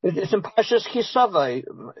 It's in Pashas Kisavai,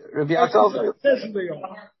 Rabbi Yaakov.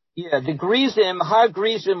 Yeah, the Grizim, Har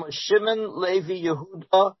Grizim was Shimon, Levi,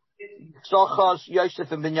 Yehuda, Issachar,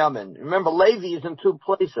 Yosef, and Binyamin. Remember, Levi is in two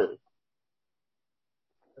places.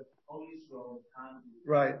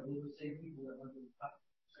 Right.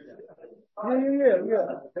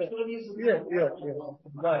 Yeah.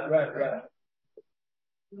 Right.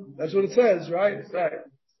 That's what it says, right?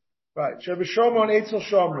 Right. Sheba Shomron, Eitzel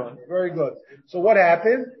Shomron. Very good. So what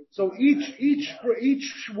happened? So each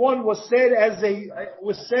one was said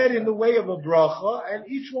in the way of a bracha, and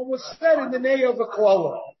each one was said in the way of a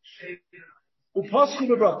klala. Upasku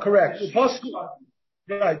b'bracha, correct. Upasku,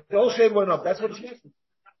 right. The whole shade went up. That's what it says.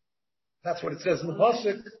 That's what it says in the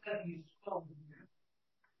pasuk.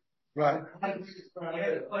 Right.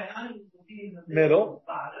 Middle.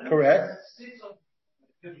 Correct.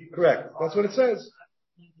 That's what it says.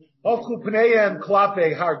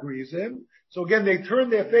 So again, they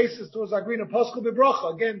turned their faces towards Agrina Pasku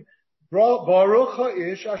B'bracha. Again, Baruch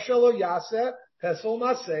Ha'ish Ashelo Yaseh Pesel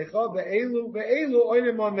Masecha Ve'elu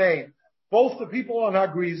Oinim Amein. Both the people on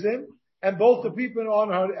Hagrizim and both the people on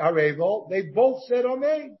Harevel, they both said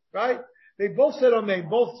Amein, right? They both said Amen,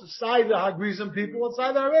 both side the Hagrizim people and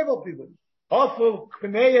side the Harevel people. Hafu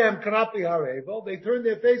K'neihem K'napi Harevel, they turned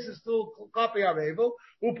their faces to K'napi Harevel,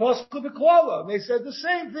 Upasku B'klala. They said the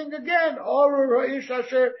same thing again. Orur Ha'ish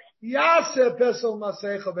Asher Yaseh Pesel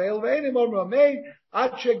Masecha Ve'el Ve'enim Omer Amen,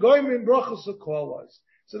 Ad Shegoyim Brachos U'klalas.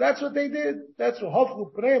 So that's what they did. That's what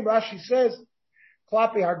Hafu K'neihem, Rashi says,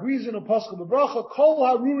 Klapi Hagrizim Upasku B'bracha, Kol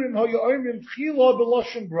Harurim Ho'yoimim Tchilo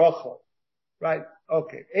B'loshen Bracha. Right?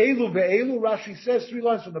 Okay. Elu ve'elu, Rashi says 3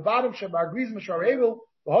 lines from the bottom, Shemar Grizim Sharevel,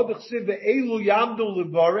 V'hodach Siv ve'elu yamdu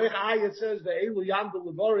levarech, it says ve'elu yamdu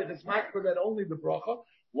levarech, it's makar that only the bracha.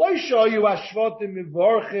 Why show you ashvatim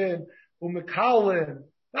mivorchin, u'mekalin?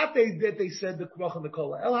 Not that they said the bracha and the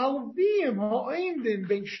kola. El halavim, ha'imdim,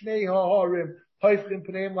 ben shnei ha'harim, haifrim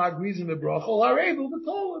p'neim la'grizim lebracha, la'revel, the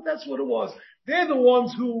kola, that's what it was. They're the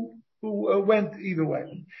ones who went either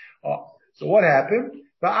way. So what happened?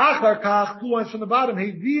 Ba'achar kach, 2 lines from the bottom,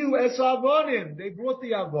 Heviu es avonim. They brought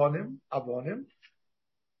the avonim,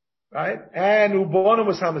 right? And ubonim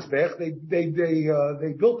was hamizbech. They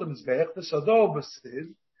built the mizbech, the Sotah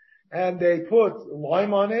b'sid, and they put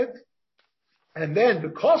lime on it. And then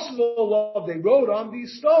because of the love, they wrote on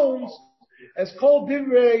these stones as called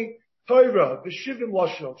divrei Torah, b'shivim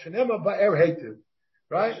lashon, shenema ba'er hetiv,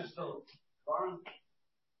 right?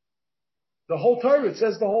 The whole Torah, it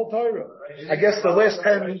says the whole Torah. I guess the last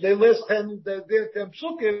 10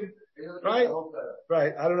 psukim, right?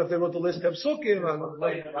 Right. I don't know if they wrote the last 10 psukim.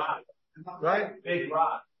 Right? Big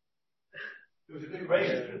rock. It was a big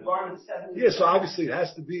race. Yeah, so obviously it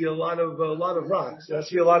has to be a lot of rocks. It has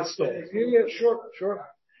to be a lot of stones. Yeah, sure.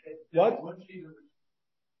 What?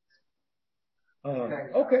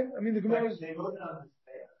 Okay. I mean, the Gemara is...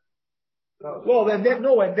 Well, and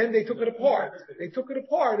then they took it apart. They took it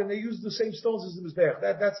apart and they used the same stones as the Mizbeach.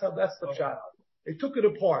 That's the shot. They took it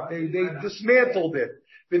apart. They dismantled it.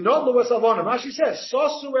 Rashi says,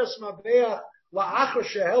 Sosu es mabeach la'achar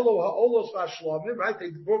shehelo ha'olos v'ashlamim, right? They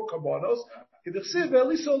broke karbonos.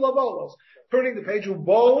 Turning the page,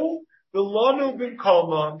 Bo, Bilonu bin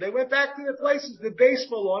Kolman. They went back to their places, the base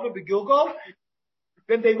Malona, the Gilgal.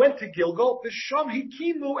 Then they went to Gilgal, the Sham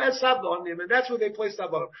Hikimu es Avonim, and that's where they placed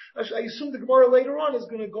Avonim. I assume the Gemara later on is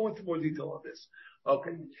going to go into more detail on this.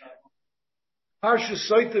 Okay. Parsha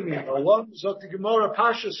Sotah Milolam, Zot the Gemara,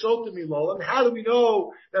 Parsha Sotah Milolam. How do we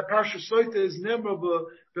know that Parsha Sotah is Nemra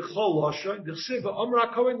b'chol Lashon? The Siva Omra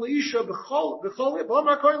Kohen Leisha b'chol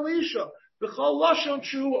Omra Kohen Leisha b'chol Lashon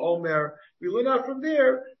Shu Omer. We learn out from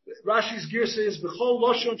there. Rashi's gear says b'chol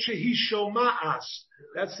Lashon Shehi Shoma'as.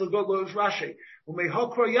 That's the Godlos Rashi.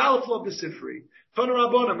 Umehokra Yalaflo b'Sifri. Tana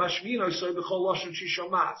Rabbona Mashmino say b'chol Lashon Shehi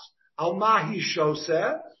Shoma'as. Al Mahi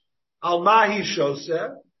Shoseh.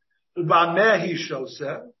 Ubamehi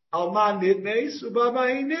Shoseh. Alma Nidnes.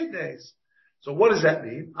 Ubamahi Nidnes. So what does that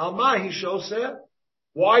mean? Almahi Shoseh.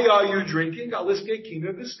 Why are you drinking? Aliske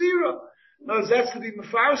Kina Vistira. No, that's to be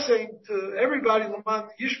mefarsing to everybody, Laman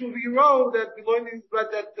Yishmu V'Yiro, that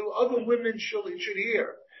the other women should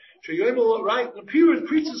hear. Right? The period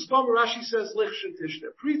Pritzes Gomer, Rashi says Lech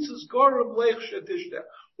Shetishta. Pritzes Gorim Lech Shetishta.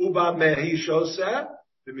 Uba Mehi Shoseh,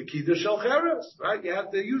 the Mekida Shel Cheres. Right? You have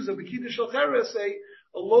to use the Mekida Shel Cheres,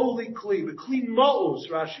 a lowly kli, the kli ma'os,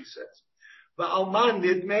 Rashi says. Va'alman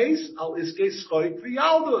nidmeis al iske skoik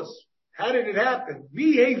v'yaldus. How did it happen?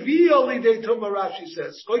 Rashi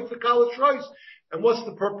says. And what's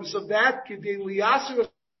the purpose of that?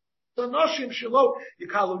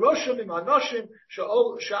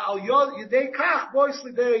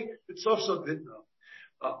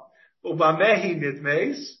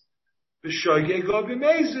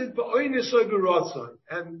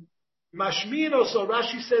 And Mashmino, so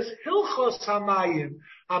Rashi says, Hilchos Hamayim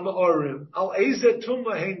Hamaorim Al Eze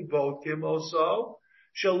Tumma Hein Bokim also.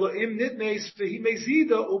 If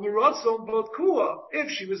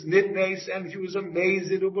she was nitnes and she was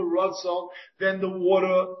amazed uberotzon, then the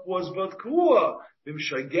water was but kua.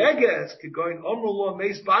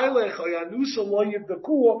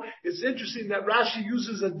 It's interesting that Rashi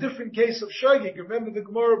uses a different case of shogeg. Remember the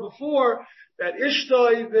Gemara before that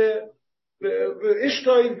Ishtoi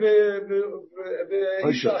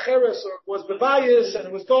was bebayis and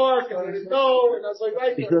it was dark and we didn't know, and I was like,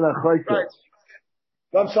 right.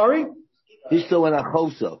 I'm sorry? Ishto and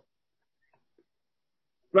Achosa.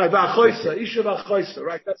 Right, V'achoisa, Isha V'achoisa,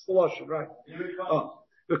 right, that's the Lashon, right.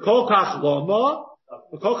 The Kol Kach Loma,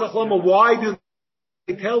 why do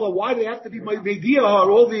they tell her, why do they have to be Media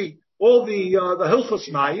her, all the Hilchos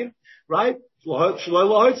Mayim, right?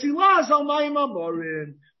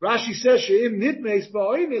 Rashi says, She'im Nitmeis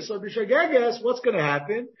Ba'oinis, or B'shageges, what's gonna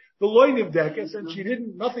happen? The Loinim Dekes,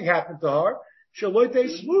 and nothing happened to her. She would say,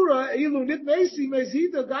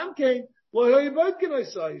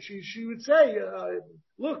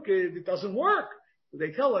 look, it doesn't work.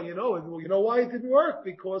 They tell her, you know why it didn't work?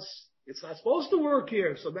 Because it's not supposed to work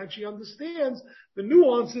here. So then she understands the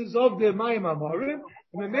nuances of the Mayim Amorim,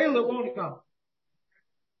 and the Mela won't come.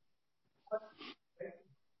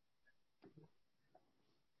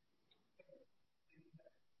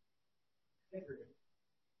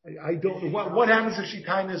 I don't know what happens if she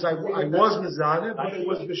kindness. I was Mizana, but it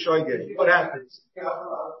was B'shoigeg. What happens?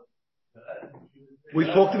 We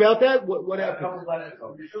talked about that. What happened?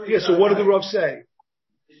 Yeah. So what did the Rav say?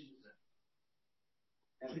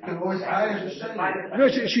 No,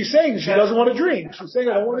 she's saying she doesn't want to drink. She's saying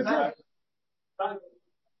I don't want to drink.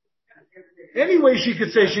 Anyway, she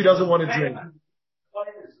could say she doesn't want to drink.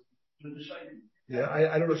 Yeah,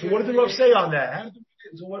 I don't know. So what did the Rav say on that?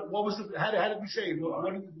 So what was how did we say?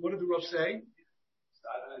 What did the Rav say?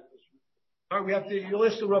 All right, you'll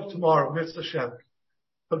ask the Rav tomorrow. Mitzvah Shem.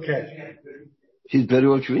 Okay. She's better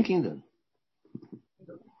off drinking then.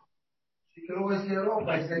 She could always get off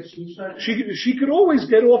by saying she could always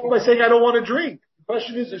get off by saying I don't want to drink. The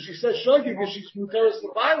question is, if she says shogeg, is she muteris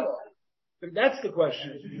l'bayla? That's the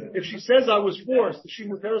question. If she says I was forced, is she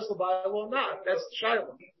muteris l'bayla or not? That's the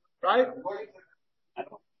shayla, right?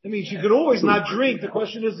 I mean, she could always not drink. The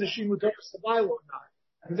question is she muteris l'bayla or not?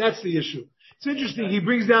 And that's the issue. It's interesting. He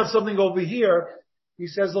brings down something over here. He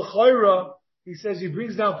says l'chayra. He says he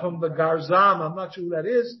brings down from the Garzam. I'm not sure who that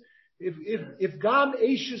is. If Gam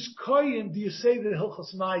Eishes Koyin, do you say the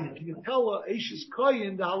Hilchos Mayim? Can you tell her Eishes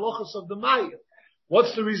Koyin the halachas of the Mayim?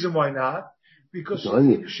 What's the reason why not? Because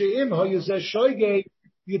She'im Hayazeh Shoigei,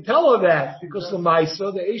 you tell her that because the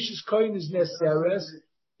Maisa, the Eishes Koyin is Neseres,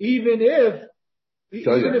 even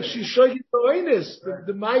if she's Shoigei Koinis,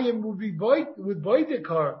 the Mayim would be would boidik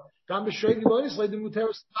her. Gam Shoigei Koinis like the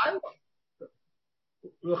Muteris Mayim.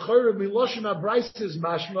 L'chayra miloshim abrayis is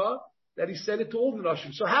mashma that he said it to all the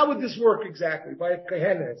nashim. So how would this work exactly? By a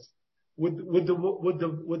kahenes, would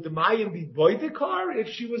the Mayim be boidikar if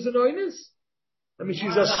she was an oinus? I mean,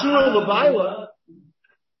 she's asura l'bayla,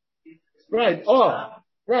 right? Oh,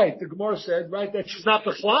 right. The Gemara said right that she's not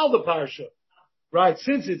bechlal the parsha, right?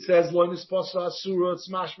 Since it says loinus pasa asura, it's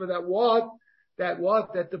mashma that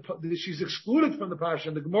she's excluded from the parsha.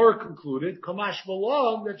 And the Gemara concluded, Kamash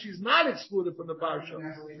Malon, that she's not excluded from the parsha.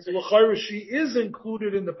 So l'chayra, she is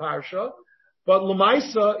included in the parsha, but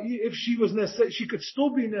l'maisa, if she was she could still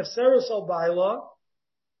be neseres al baila,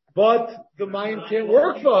 but the Mayim can't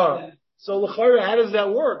work for her. So l'chayra, how does that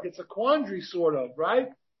work? It's a quandary, sort of, right?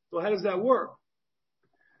 So how does that work?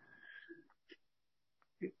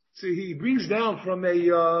 So he brings down from the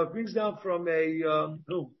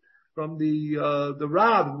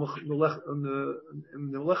Rab in the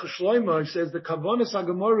Melech Shloima, he says the Kavonas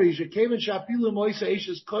Hagemori Shekeven Shapilu Moisa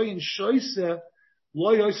Eishes Koyin Shoise There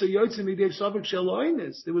was a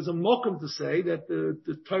mokum to say that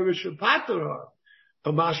the Torah should pater her.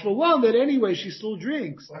 But mashma one that anyway she still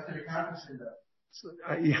drinks. Why did the conference say that? So,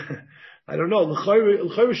 I don't know.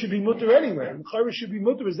 L'chayra should be mutter anyway. L'chayra should be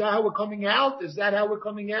mutter. Is that how we're coming out? Is that how we're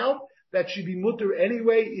coming out? That she'd be mutter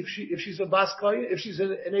anyway if she's a bas kohen, if she's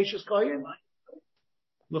an eishes kohen?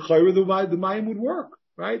 L'chayra the mayim would work,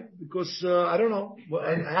 right? Because I don't know. Well,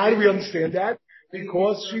 and how do we understand that?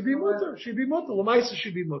 Because she'd be mutter. She'd be mutter. L'maisa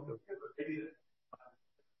should be mutter.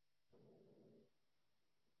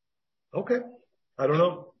 Okay. I don't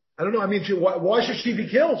know. I mean, why should she be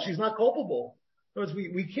killed? She's not culpable. In other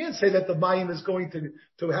words, we can't say that the mayim is going to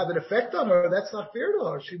have an effect on her. That's not fair to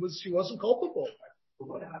her. She wasn't culpable.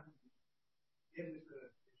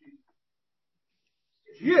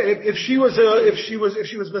 Yeah, if she was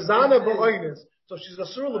bezana b'oines, so she's a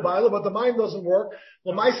sur l'bayla, but the mayim doesn't work.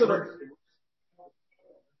 Well,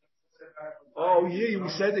 oh yeah, we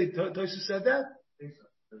said Tosa said that.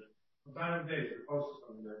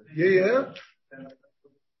 Yeah.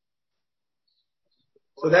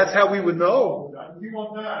 So that's how we would know.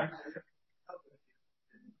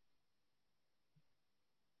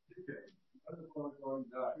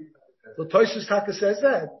 So Tosh's Taka says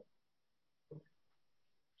that.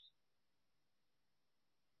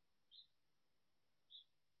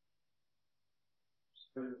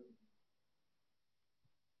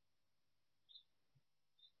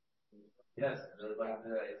 Yes, like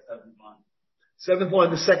the seventh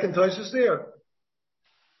one. The second Tosh's there.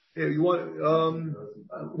 Yeah, you want,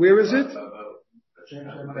 where is it?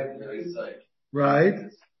 Right. Right.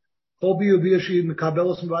 Where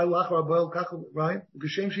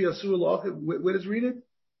does it read it?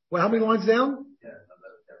 Well, how many lines down?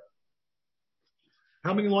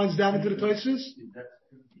 How many lines down into the Tosis?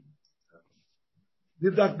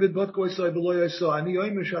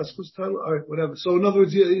 Alright, whatever. So in other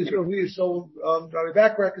words, Rabbi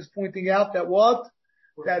Backrack is pointing out that what?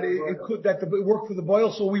 That it could, that it worked for the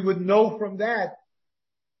boil, so we would know from that.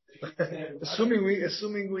 assuming we, we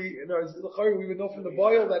would know from the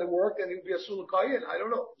boil that it worked and it would be a sulakayan. I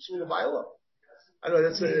don't know. Sulabayla. I don't know,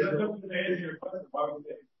 that's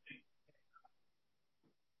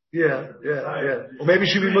yeah. Or maybe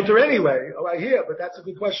she'd be mutter anyway. Oh, I hear, but that's a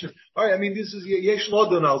good question. Alright, I mean, this is yesh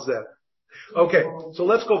lodon al zeh. Okay, so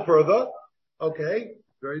let's go further. Okay,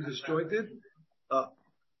 very disjointed.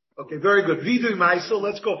 Okay, very good. Vidu Maisel,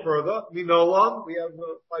 let's go further. Minolam, we have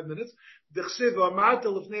 5 minutes. D'chsiv amarta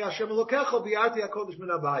lefnei Hashem Elokecha bi'arti HaKodesh min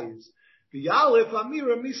habayis. V'yalef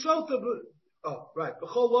amira misota. Oh, right.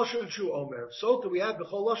 B'chol lashon shu omer. Sotah we have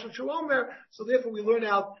b'chol lashon shu omer. So therefore we learn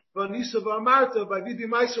out v'nisa v'amarta by Vidu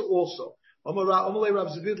Maisel also. Omalei Rav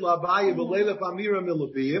Zavid la'abayi v'leilef amira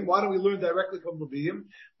milabiyim. Why don't we learn directly from Labiyim?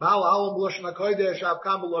 Ma'al alam b'lashon HaKodesh,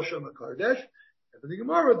 avkam b'lashon HaKodesh. The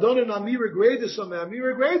Gemara done an amira gradus on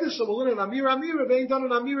amira gradus on an amira being done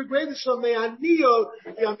an amira gradus on aniyo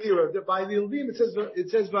the amira. By the Levim it says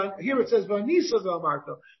here it says vanisa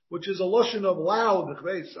v'amarta, which is a lotion of loud.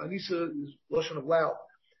 Anisa is lotion of loud.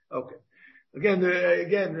 Okay. Again,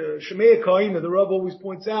 Shemei Kaina, the Rav always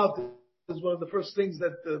points out. This is one of the first things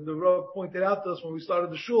that the Rav pointed out to us when we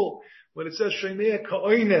started the shul. When it says Shemei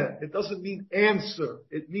Kaina, it doesn't mean answer.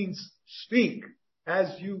 It means speak.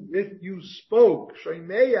 If you spoke,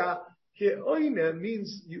 Shaimeya Ke'oina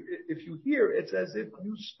means if you hear, it's as if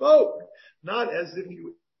you spoke, not as if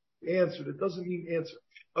you answered. It doesn't mean answer.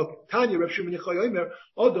 Okay. Tanya, Rav Shimon Yochai Omer,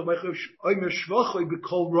 Omer Shvachoi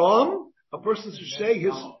B'Kol Ram, a person should say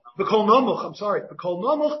his, B'Kol Nomuch, B'Kol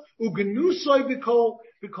Nomuch, Ugenusoi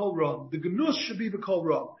B'Kol Ram. The Genus should be B'Kol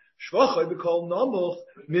Ram. Shvachoi B'Kol Nomuch,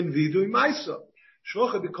 Min Vidui Maisa.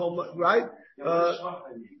 Shvachoi B'Kol, right?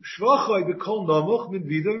 Shvachoi b'kol nomuch min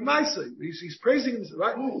vida v'maisa. He's praising this,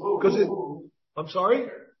 right? Because I'm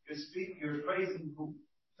sorry? You're praising who?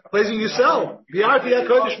 Praising yourself. V'yarti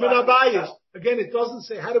HaKodesh min habayis. Again, it doesn't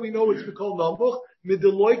say, how do we know it's b'kol nomuch?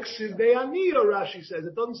 Mideloik siv ve'ani, Rashi says.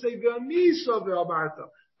 It doesn't say ve'ani so ve'amarta.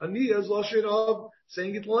 Ani is lashon of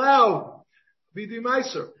saying it loud. Vida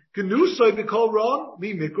v'maisa. Genusoi b'kol ram,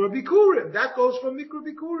 mi mikra bikurim. That goes from mikra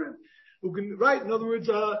bikurim. Right, in other words,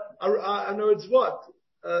 what?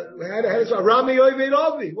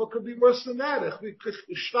 What could be worse than that?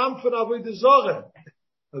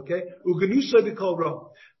 Okay? Ugenusa b'kol ram.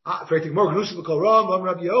 Fertig more genusa b'kol ram.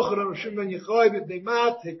 Rabbi Yochanan, Rav Shimon ben Yochai, b'nei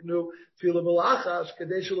mat hiknu tefillah b'lachas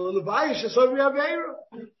kadei shelo levayish esov yaveira.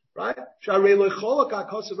 Right? Sharei lo cholak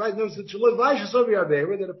hakosav. Right? Notice that shelo levayish esov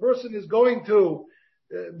yaveira, that a person is going to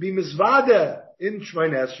be mizvada in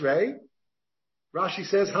Shmoneh Esrei. Rashi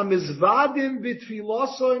says, "Hamizvadim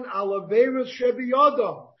b'tfiloson alaveirus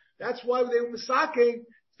shebiyodam." That's why they were misaking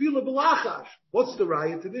Tefillah b'lachash. What's the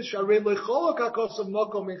raya to this? Sharei lecholok hakosav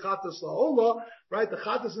makom min chatas la'olah. Right, the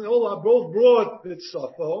chatas and the olah are both brought with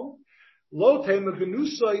safon. Lo tema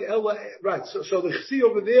genusay ela. Right, so the see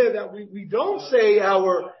over there that we don't say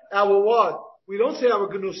our what? We don't say our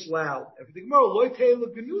genus loud. Everything more. Lo tema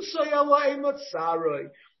genusay ela emat sarai.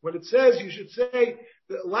 When it says you should say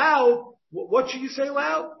loud, what should you say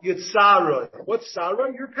loud? Yitzara. What's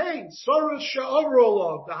Sarah? Your pain. Soros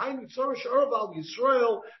sha'avrolov. The Hainu Soros sha'avrolov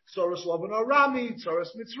Yisrael. Soros Lavan Arami.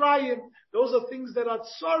 Soros Mitzrayim. Those are things that are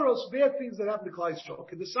Soros, bad things that happen to Klai Yisrael.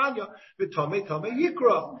 Kedesanya, v'tomei tomei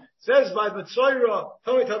yikra. It says by Mitzrayim,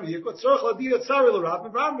 tomei tomei yikra. Tzorach ladiyat tzari l'rab.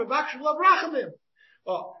 V'ram v'vakshim lav rachamim.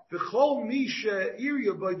 V'chol mi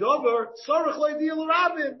she'irya b'dover. Tzorach ladiyat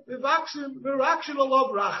l'rabim. V'vakshim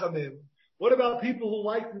lav rachamim. What about people who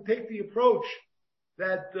like to take the approach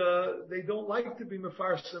that they don't like to be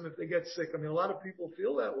mefarsim if they get sick? I mean, a lot of people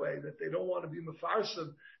feel that way, that they don't want to be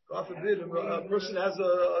mefarsim. God forbid, a person has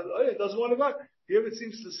doesn't want to go. Here it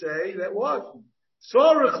seems to say that what?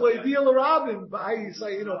 Sorach le'dil rabim. I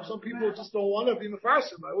say, some people just don't want to be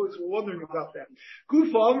mefarsim. I always was wondering about that.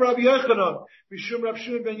 Kufa Rabbi Yochanan, Mishum Rav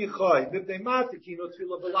Shimon ben Yochai, B'nei Matikino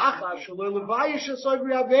Tefillah B'lachash Shalei Levayish Asay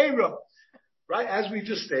B'Aveira. Right, as we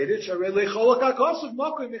just stated, is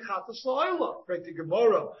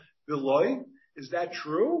that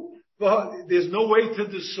true? But there's no way to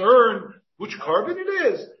discern which carbon it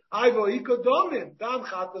is. And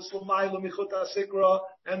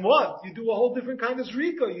what? You do a whole different kind of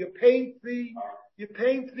zrika. You paint the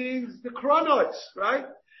chronoids, right?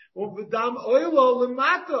 It's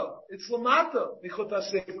lamata,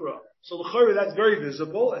 so the that's very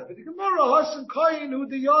visible. And the Gemara, Hasan Koyin, who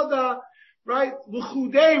the Yoda. Right?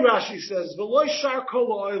 L'chudei, Rashi says, v'loy shar kol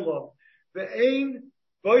ha'olam, v'ein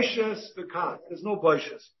boishes v'kat. There's no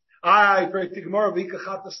boishes. I pray to Gemara, v'ika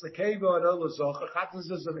chatas nekeva and oila zochar. Chatas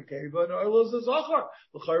is a nekeva and oila is a zochar.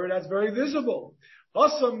 L'chayr, that's very visible.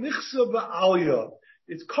 Hasam nichsa ba'alya.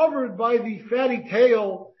 It's covered by the fatty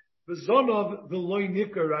tail, v'zonav v'loy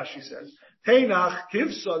nikar, Rashi says. Teinach,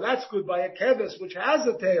 kivsa, that's good by a keves, which has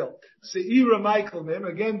a tail. Seira Michaelnim,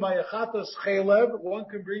 again by a chatas chelev, one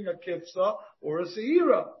can bring a kivsa or a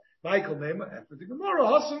seira. Michaelnim, after the Gemara,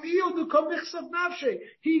 hasam iyod u'kamichsav nafshe.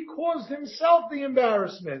 He caused himself the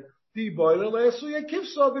embarrassment. Di boile le'esuya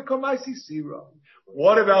kivsa v'kamaisi seira.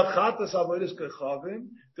 What about chatas avodas kechavim?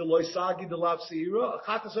 The loisagi the lav seira.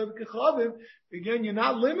 Chatas avodas kechavim. Again, you're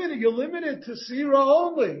not limited. You're limited to seira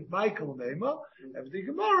only. Michael Nema. The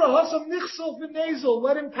Gemara hasam nichsel v'nezel.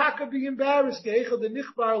 Let him taka be embarrassed. Geicha the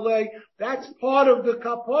nichbar lei. That's part of the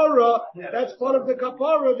kapara. That's part of the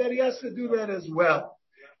kapara that he has to do that as well.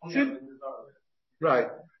 Right.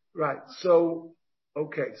 So,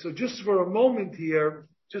 okay. So just for a moment here,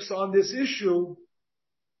 just on this issue.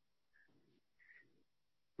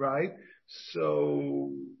 Right?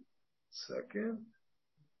 So, second.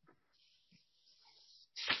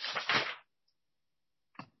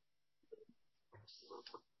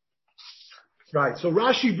 Right. So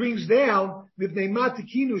Rashi brings down, Mivnei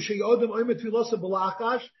matikinu sheyodem oimet filasa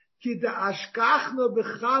b'lachash, ki da'ashkachna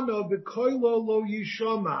b'chana b'koilo lo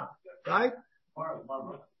yishoma. Right?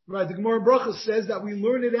 Right. The Gemara Bracha says that we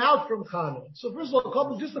learn it out from Chana. So first of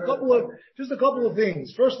all, just a couple of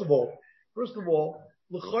things. First of all,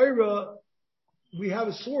 l'chayra, we have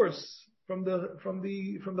a source from the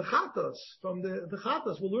chatas, from the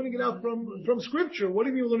chatas. We're learning it out from scripture. What do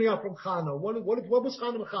you mean we're learning out from Chana? What was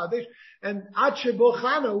Chana Mechadish? And Ache Bo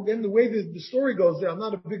Chana, again, the way the story goes there, I'm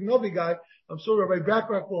not a big Novi guy. I'm sure Rabbi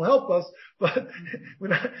Backrack will help us, but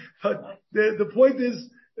the point is,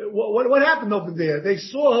 what happened over there? They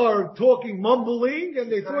saw her talking, mumbling,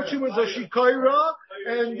 and they thought she was a shikaira,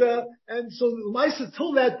 and so Maisa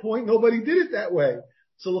till that point, nobody did it that way.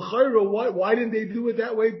 So l'chayra, why didn't they do it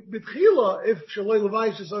that way b'tchila? If shaloi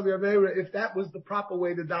levayis shesavi avera, if that was the proper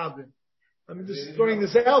way to daven, I mean, just throwing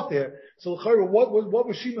this out there. So l'chayra, what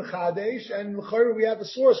was she mechadesh? And l'chayra, we have a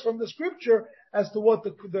source from the scripture as to what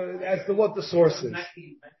the source is.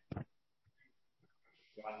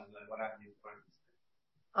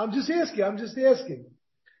 I'm just asking.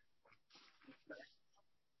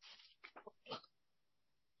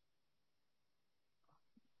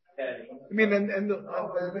 I mean,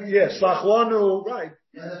 yes, Lachlanu, right.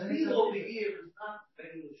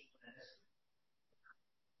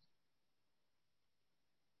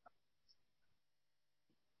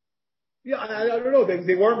 Yeah, I don't know.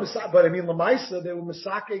 They weren't Masaka, but I mean, Lamaisa, they were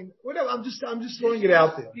Masaking. Whatever. I'm just throwing it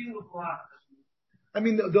out there. I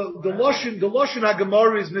mean, the Lashon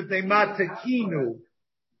HaGemara is Mitnei Matekinu.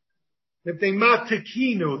 If they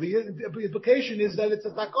matakinu, the implication is that it's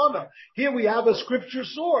a takana. Here we have a scripture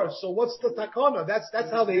source. So what's the takana? That's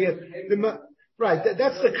how they right.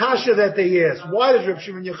 That's the kasha that they ask. Why does Reb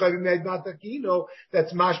Shimon Yochai made matakinu?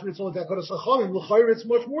 That's mashma. It's only takana sachamim. L'chayr, it's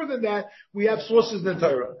much more than that. We have sources in the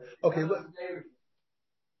Torah. Okay.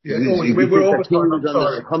 Yeah, we're over time.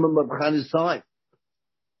 I'm sorry.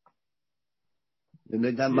 And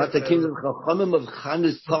that Matakin of Chachamim of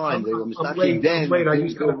Chana's time, they were mistaken then.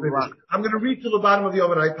 I'm going to read to the bottom of the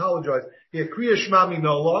Yom, and I apologize. Here, Kriya Shema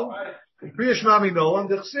Minolam,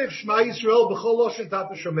 Dechsev Shema Yisrael B'chol Loshen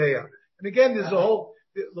Tata Shomeya. And again, there's a whole,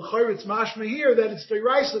 the Chayritz Mashma here, that it's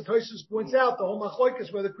Deiraisa. Tosis points out the whole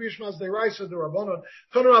Machlokes, whether Kriya Shema is Deiraisa, the Rabbanon.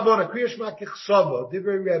 Tana Rabbanon, Kriya Shema Kichsava,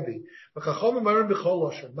 Divrei Rebbe. V'chachamim Arim B'chol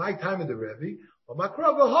Loshen. My time of the Rebbe. It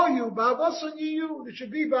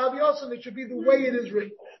should be Ba'av Yosan. It should be the way it is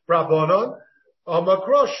written. Rabbanon,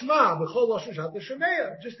 Makro Shema, B'chol Loshen Shat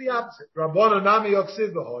Shemeya. Just the opposite. Rabbanon Nami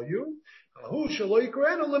Yoksiv B'Hoyu. Hu Shelo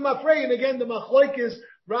Yikrenu L'Mafrei. And again, the Machlok is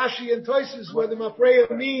Rashi and Tosfos, where the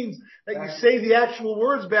Mafreya means that you say the actual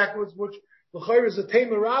words backwards, which L'chayr is a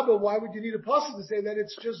Tema Rabbah. Why would you need a pasuk to say that?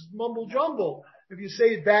 It's just mumble jumble. If you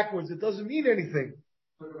say it backwards, it doesn't mean anything.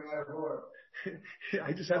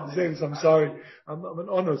 I just have to say this. I'm sorry. I'm an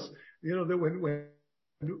honest. You know that when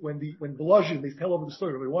Volozhin, they tell over the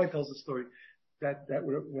story. Rabbi White tells the story that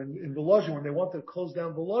when in Volozhin, when they wanted to close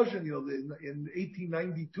down Volozhin, in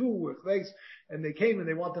 1892, and they came and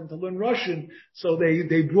they wanted them to learn Russian, so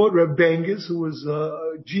they brought Reb Bengiz, who was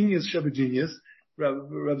a genius, Sheba genius,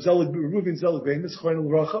 Reb Reuven Zelig Bengiz, Chornel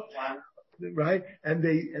Rocha, right? And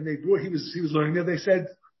they brought. He was learning there. They said,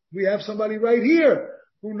 we have somebody right here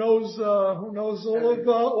who knows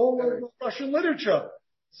all of Russian literature.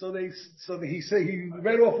 So he said, he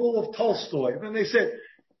read off all of Tolstoy. And they said,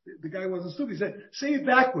 the guy wasn't stupid. He said, say it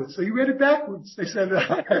backwards. So he read it backwards. They said,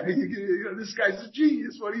 this guy's a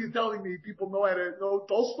genius. What are you telling me? People know how to know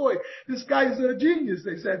Tolstoy. This guy's a genius.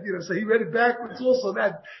 They said, so he read it backwards also.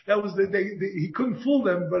 That was he couldn't fool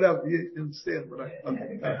them, but you understand what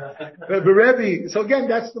but Rebbe, so again,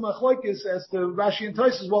 that's the machlokes as to Rashi and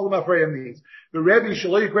Tosfos, what the Mafreya means. The Rebbe,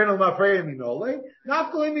 Shaloi Yikreinu Mafreya Minole,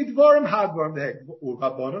 Nafkalei Midvarim Hadvarim Deheg,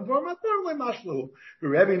 Urabbanon Dvarim Hadvarim Lemashlu. The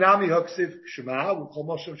Rebbe Nami Hoksiv Shema, V'chol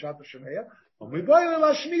Moshe Shat Shemeya, U'miboy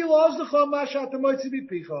Lashmi Lozdecha Mashat Motzi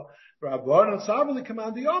Bipicha. Rabbanon Savli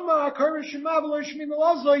Command the Yoma, Akar Shema V'lo Shmi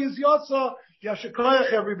Lozo Yiz Yotza.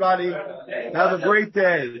 Yashikoyach, everybody. Have a great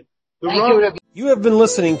day. You have been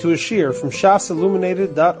listening to a shiur from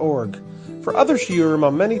shasilluminated.org. For other shiurim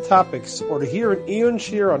on many topics, or to hear an Iyun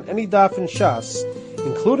shiur on any daf in Shas,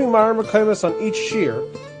 including Mara Mekaymas on each shiur,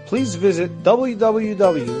 please visit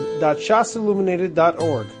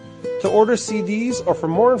www.shasilluminated.org. To order CDs or for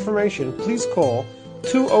more information, please call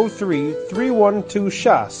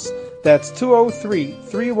 203-312-SHAS. That's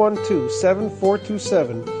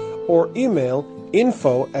 203-312-7427, or email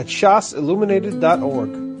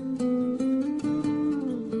info@shasilluminated.org.